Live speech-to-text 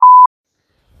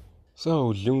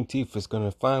So, Juneteenth is going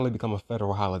to finally become a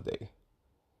federal holiday.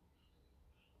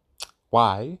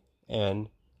 Why? And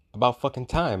about fucking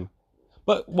time.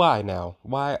 But why now?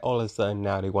 Why all of a sudden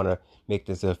now they want to make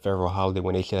this a federal holiday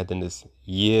when they should have done this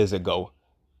years ago?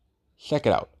 Check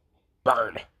it out.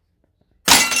 Burn.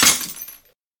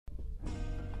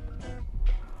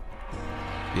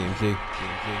 BMG.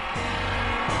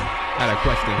 Had a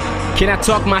question. Can I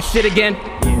talk my shit again?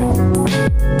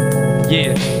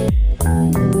 Yeah.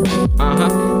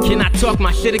 Can I talk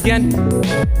my shit again?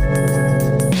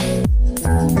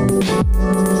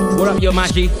 What up, yo,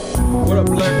 Maji? What up,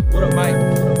 Blur? What up, Mike?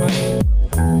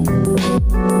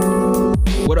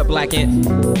 What up, Black Ant?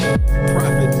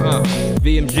 Prophet.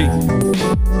 VMG.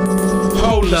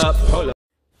 Hold up.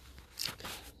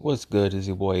 What's good? Is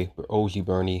your boy OG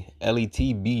Bernie,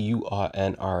 LETBURNRANT.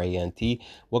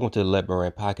 Welcome to the Let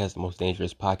Burn Podcast, the most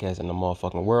dangerous podcast in the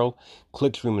motherfucking world.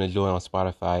 Click, stream, and enjoy on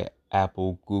Spotify,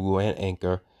 Apple, Google, and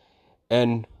Anchor.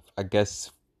 And I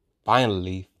guess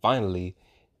finally,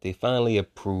 they finally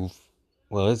approve.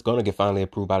 Well, it's going to get finally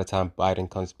approved by the time Biden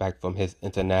comes back from his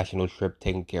international trip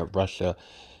taking care of Russia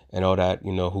and all that,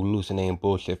 hallucinating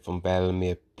bullshit from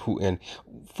Vladimir Putin.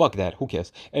 Fuck that. Who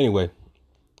cares? Anyway.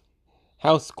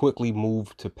 House quickly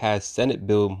moved to pass Senate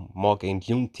bill marking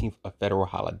Juneteenth a federal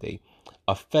holiday.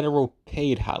 A federal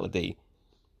paid holiday,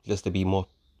 just to be more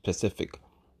specific.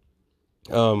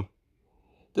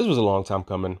 This was a long time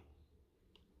coming.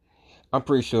 I'm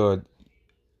pretty sure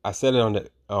I said it on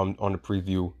the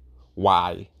preview.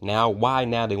 Why now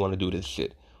they want to do this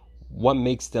shit? What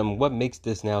makes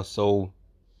this now so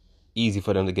easy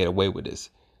for them to get away with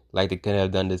this? Like they couldn't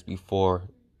have done this before,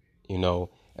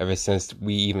 ever since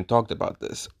we even talked about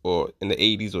this, or in the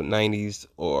 80s or 90s,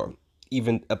 or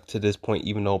even up to this point,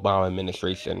 even the Obama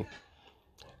administration.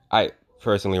 I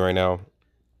personally right now,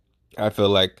 I feel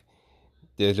like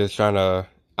they're just trying to,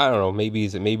 I don't know, maybe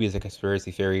it's a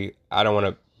conspiracy theory. I don't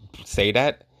want to say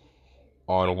that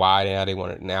on why now they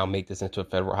want to now make this into a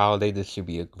federal holiday. This should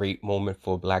be a great moment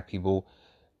for Black people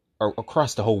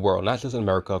across the whole world, not just in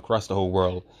America, across the whole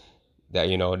world, that,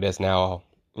 there's now,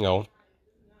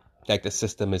 like the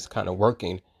system is kind of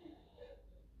working.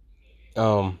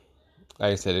 Like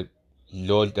I said,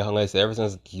 ever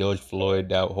since George Floyd,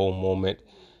 that whole moment,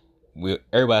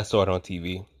 everybody saw it on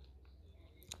TV.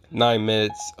 9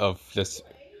 minutes of just.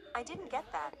 I didn't get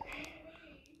that.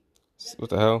 What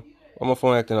the hell? What my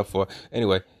phone acting up for?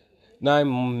 Anyway,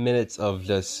 9 minutes of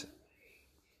just,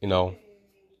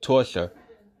 torture,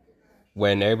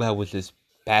 when everybody was just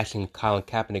bashing Colin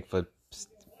Kaepernick for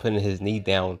putting his knee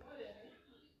down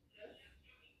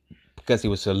because he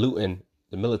was saluting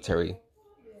the military.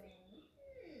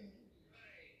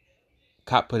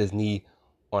 Cop put his knee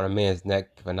on a man's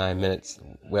neck for 9 minutes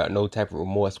without no type of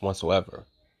remorse whatsoever.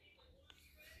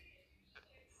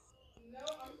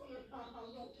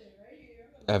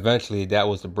 Eventually, that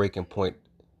was the breaking point.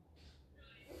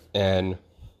 And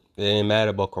it didn't matter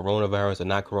about coronavirus or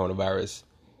not coronavirus.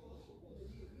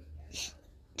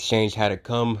 Change had to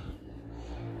come.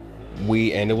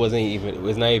 It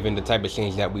was not even the type of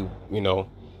change that we,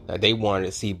 that they wanted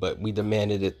to see, but we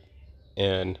demanded it.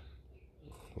 And,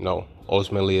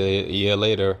 ultimately a year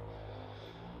later,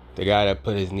 the guy that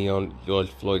put his knee on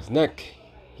George Floyd's neck,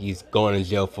 he's going to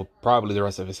jail for probably the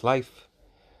rest of his life.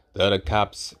 The other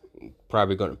cops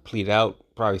probably going to plead out,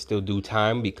 probably still do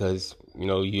time because,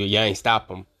 you ain't stop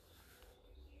them.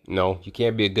 You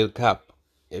can't be a good cop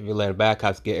if you let bad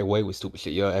cops get away with stupid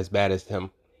shit. You're as bad as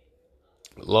him.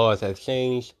 Laws have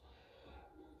changed.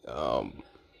 The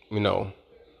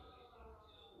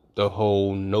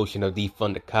whole notion of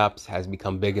defund the cops has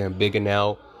become bigger and bigger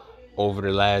now over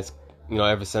the last,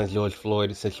 ever since George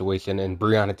Floyd situation and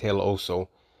Breonna Taylor also.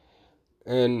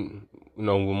 And,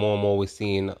 more and more we're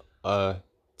seeing a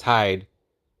tide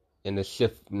in the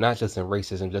shift, not just in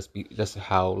racism, just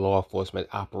how law enforcement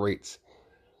operates.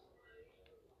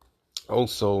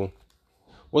 Also,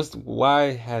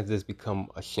 why has this become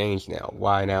a change now?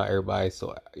 Why now everybody's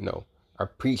so,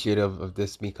 appreciative of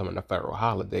this becoming a federal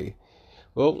holiday?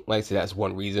 Well, like I said, that's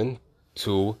one reason.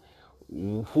 Two,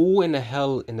 who in the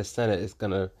hell in the Senate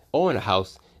or in the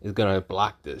House is gonna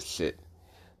block this shit?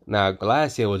 Now,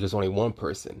 last year was just only one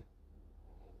person.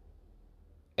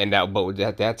 But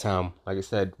at that time, like I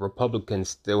said, Republicans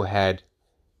still had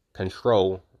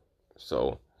control.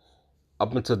 So,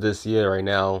 up until this year right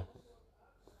now,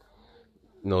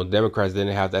 Democrats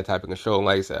didn't have that type of control.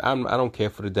 Like I said, I don't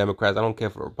care for the Democrats. I don't care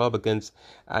for the Republicans.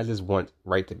 I just want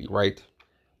right to be right.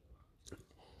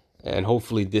 And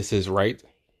hopefully this is right.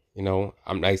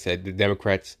 Like I said, the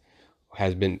Democrats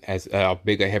has been as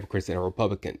big a hypocrite than a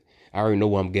Republican. I already know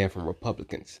what I'm getting from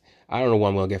Republicans. I don't know what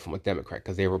I'm going to get from a Democrat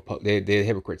because they're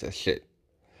hypocrites as shit.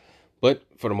 But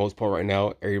for the most part right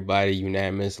now, everybody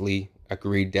unanimously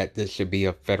agreed that this should be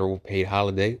a federal paid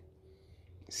holiday.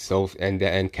 So,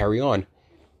 and carry on.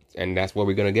 And that's what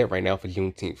we're going to get right now for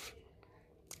Juneteenth.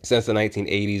 Since the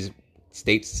 1980s,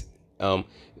 states,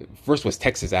 first was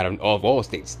Texas, out of all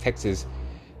states, Texas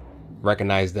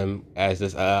recognized them as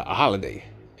this a holiday.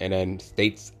 And then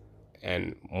states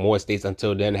and more states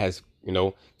until then has,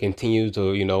 continued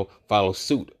to, follow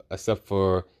suit, except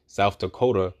for South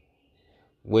Dakota,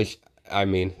 which,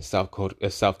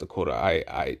 South Dakota,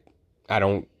 I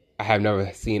have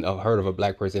never seen or heard of a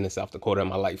black person in South Dakota in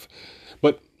my life,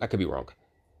 but I could be wrong.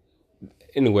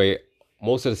 Anyway,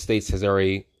 most of the states has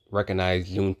already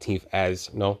recognized Juneteenth as,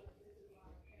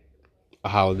 a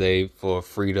holiday for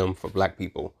freedom for black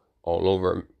people all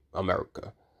over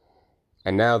America.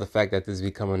 And now the fact that this is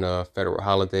becoming a federal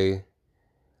holiday,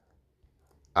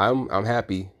 I'm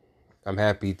happy. I'm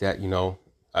happy that,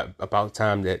 about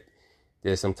time that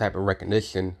there's some type of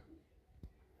recognition.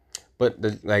 But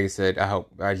like I said,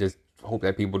 I just hope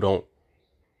that people don't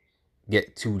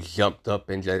get too jumped up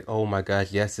and just, oh my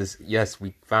gosh, yes,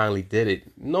 we finally did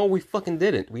it. No, we fucking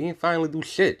didn't. We didn't finally do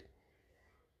shit.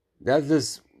 That's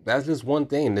just one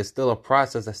thing. There's still a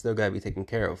process that still gotta be taken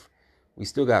care of. We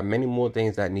still got many more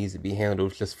things that needs to be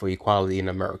handled just for equality in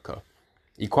America.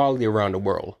 Equality around the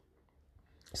world.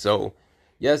 So,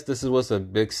 yes, this was a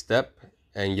big step.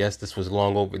 And yes, this was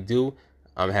long overdue.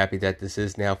 I'm happy that this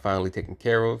is now finally taken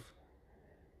care of.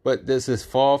 But this is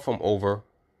far from over.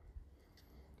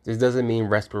 This doesn't mean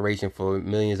respiration for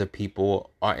millions of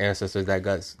people, our ancestors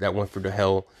that went through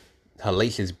the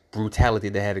hellacious brutality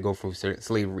they had to go through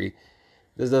slavery.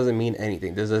 This doesn't mean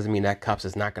anything. This doesn't mean that cops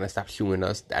is not going to stop shooting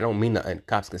us. That don't mean nothing.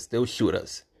 Cops can still shoot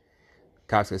us.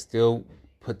 Cops can still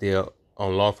put their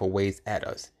unlawful ways at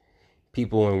us.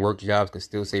 People in work jobs can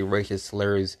still say racist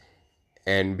slurs,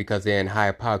 and because they're in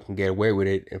higher power can get away with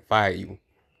it and fire you.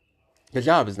 The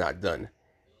job is not done.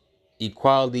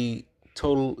 Equality,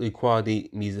 total equality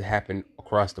needs to happen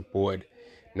across the board.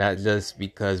 Not just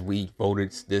because we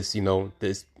voted this law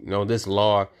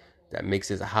that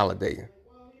makes it a holiday.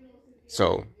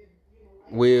 So,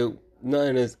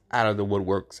 nothing is out of the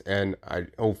woodworks, and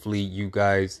hopefully you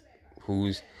guys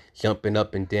who's jumping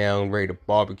up and down, ready to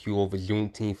barbecue over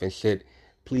Juneteenth and shit,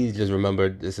 please just remember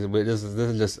this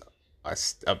is just a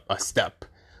step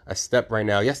right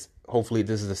now. Yes, hopefully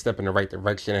this is a step in the right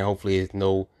direction, and hopefully there's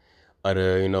no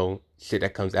other shit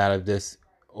that comes out of this,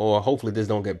 or hopefully this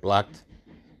don't get blocked.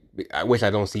 I wish I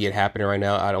don't see it happening right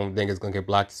now. I don't think it's gonna get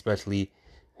blocked, especially.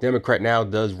 Democrat now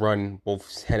does run both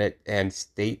Senate and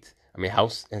state.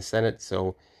 House and Senate.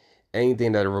 So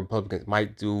anything that the Republicans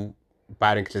might do,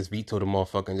 Biden can just veto the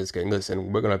motherfucker and just get,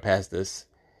 listen, we're going to pass this.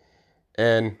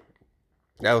 And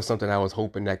that was something I was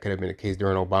hoping that could have been the case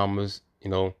during Obama's,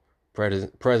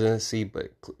 presidency.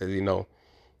 But,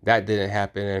 that didn't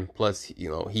happen. And plus,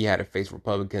 he had to face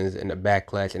Republicans and the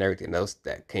backlash and everything else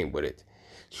that came with it.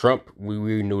 Trump,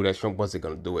 we knew that Trump wasn't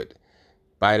going to do it.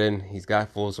 Biden, he's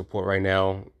got full support right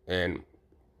now, and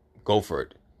go for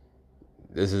it.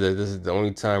 This is the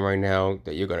only time right now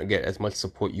that you're gonna get as much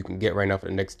support you can get right now for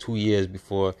the next 2 years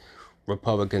before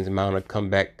Republicans mount a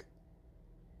comeback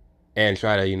and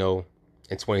try to, in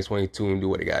 2022 and do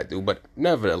what they gotta do. But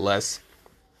nevertheless,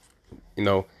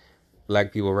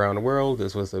 black people around the world,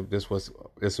 this was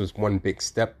one big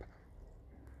step,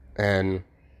 and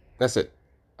that's it.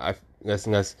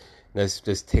 Let's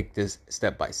just take this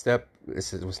step by step.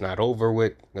 This was not over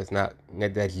with. Let's not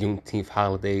let that Juneteenth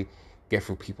holiday get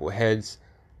through people's heads.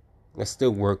 Let's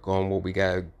still work on what we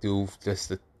gotta do just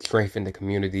to strengthen the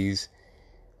communities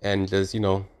and just,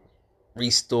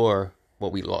 restore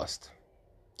what we lost.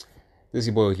 This is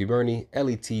your boy, Bernie,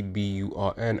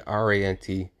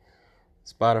 LETBURNRANT,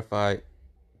 Spotify,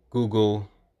 Google,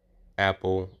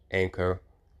 Apple, Anchor,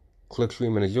 click,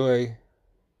 stream, and enjoy.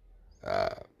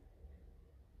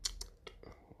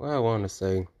 What I want to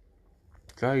say,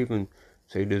 can I even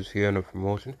say this here in a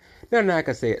promotion? No, I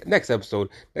can say it. Next episode,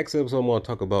 I'm going to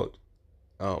talk about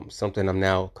something I'm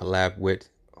now collab with.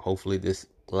 Hopefully this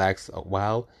lasts a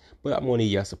while, but I'm going to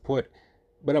need your support.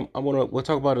 But we'll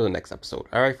talk about it in the next episode.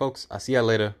 All right, folks. I'll see y'all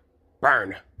later.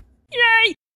 Burn.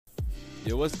 Yay!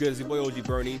 Yo, what's good? It's your boy OG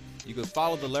Bernie. You can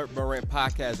follow the Let Burn Rant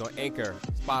podcast on Anchor,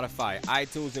 Spotify,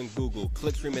 iTunes, and Google.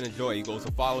 Click, stream, and enjoy. You can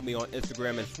also follow me on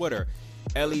Instagram and Twitter.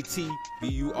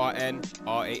 LETBURNRANT.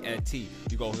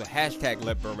 You go to hashtag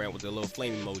Let Burn Rant with the little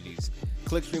flame emojis.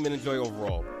 Click, stream, and enjoy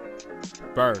overall.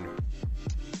 Burn.